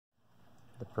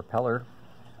The propeller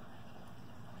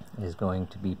is going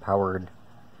to be powered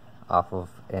off of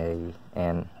and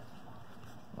let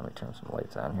me turn some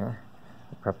lights on here.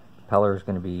 The propeller is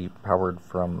going to be powered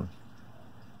from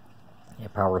a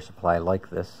power supply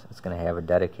like this. It's going to have a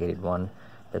dedicated one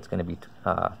that's going to be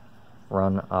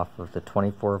run off of the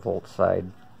 24 volt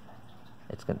side.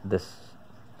 This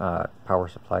power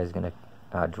supply is going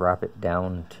to drop it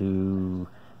down to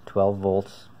 12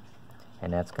 volts,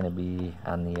 and that's going to be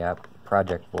on the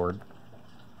project board,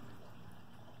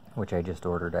 which I just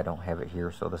ordered. I don't have it here,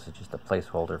 so this is just a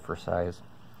placeholder for size.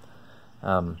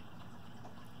 And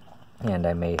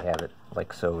I may have it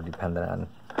like so, depending on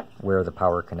where the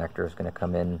power connector is going to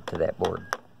come in to that board.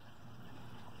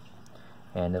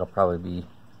 And it'll probably be,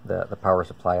 the power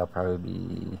supply will probably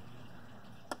be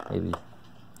maybe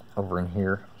over in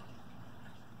here.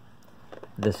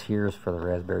 This here is for the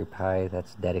Raspberry Pi.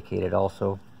 That's dedicated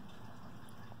also.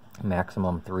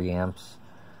 Maximum 3 amps.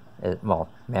 Well,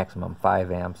 maximum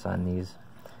 5 amps on these.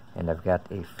 And I've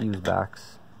got a fuse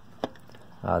box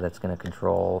that's going to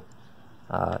control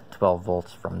 12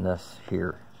 volts from this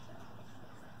here.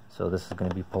 So this is going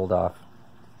to be pulled off.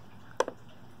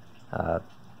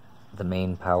 The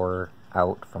main power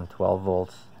out from 12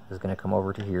 volts is going to come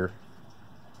over to here,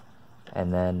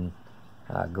 and then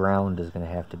ground is going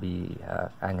to have to be,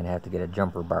 I'm going to have to get a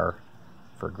jumper bar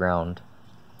for ground,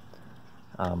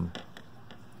 so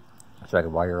I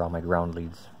can wire all my ground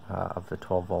leads of the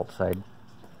 12 volt side.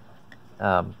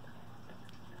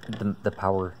 The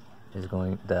power is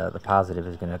going, the positive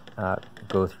is going to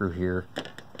go through here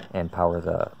and power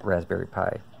the Raspberry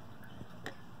Pi.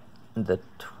 The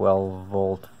 12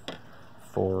 volt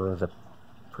for the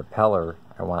propeller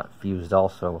I want fused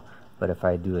also, but if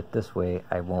I do it this way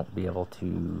I won't be able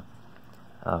to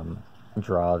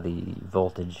draw the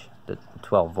voltage, the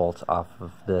 12 volts off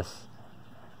of this.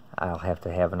 I'll have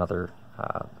to have another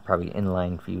probably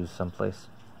inline fuse someplace,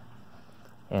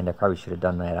 and I probably should have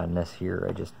done that on this here.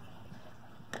 I just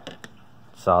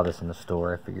saw this in the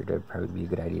store. I figured it would probably be a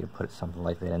good idea to put something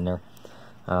like that in there.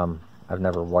 I've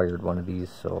never wired one of these,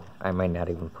 so I might not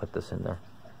even put this in there,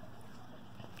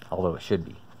 although it should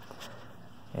be.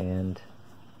 And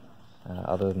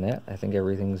other than that, I think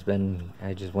everything's been,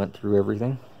 I just went through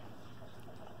everything,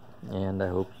 and I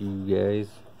hope you guys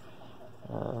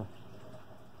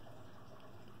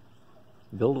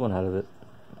build one out of it.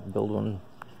 Build one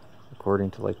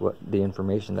according to like what the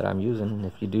information that I'm using. And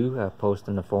if you do, post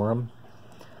in the forum,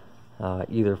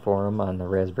 either forum on the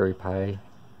Raspberry Pi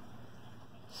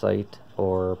site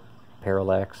or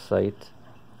Parallax site.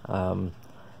 I'm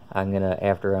gonna,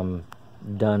 after I'm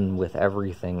done with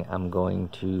everything, I'm going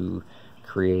to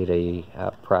create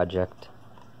a project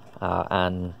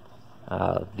on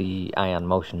the Ion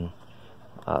Motion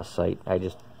site. I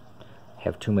just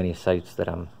have too many sites that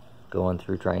I'm going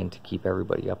through trying to keep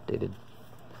everybody updated.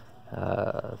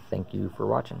 Thank you for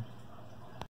watching.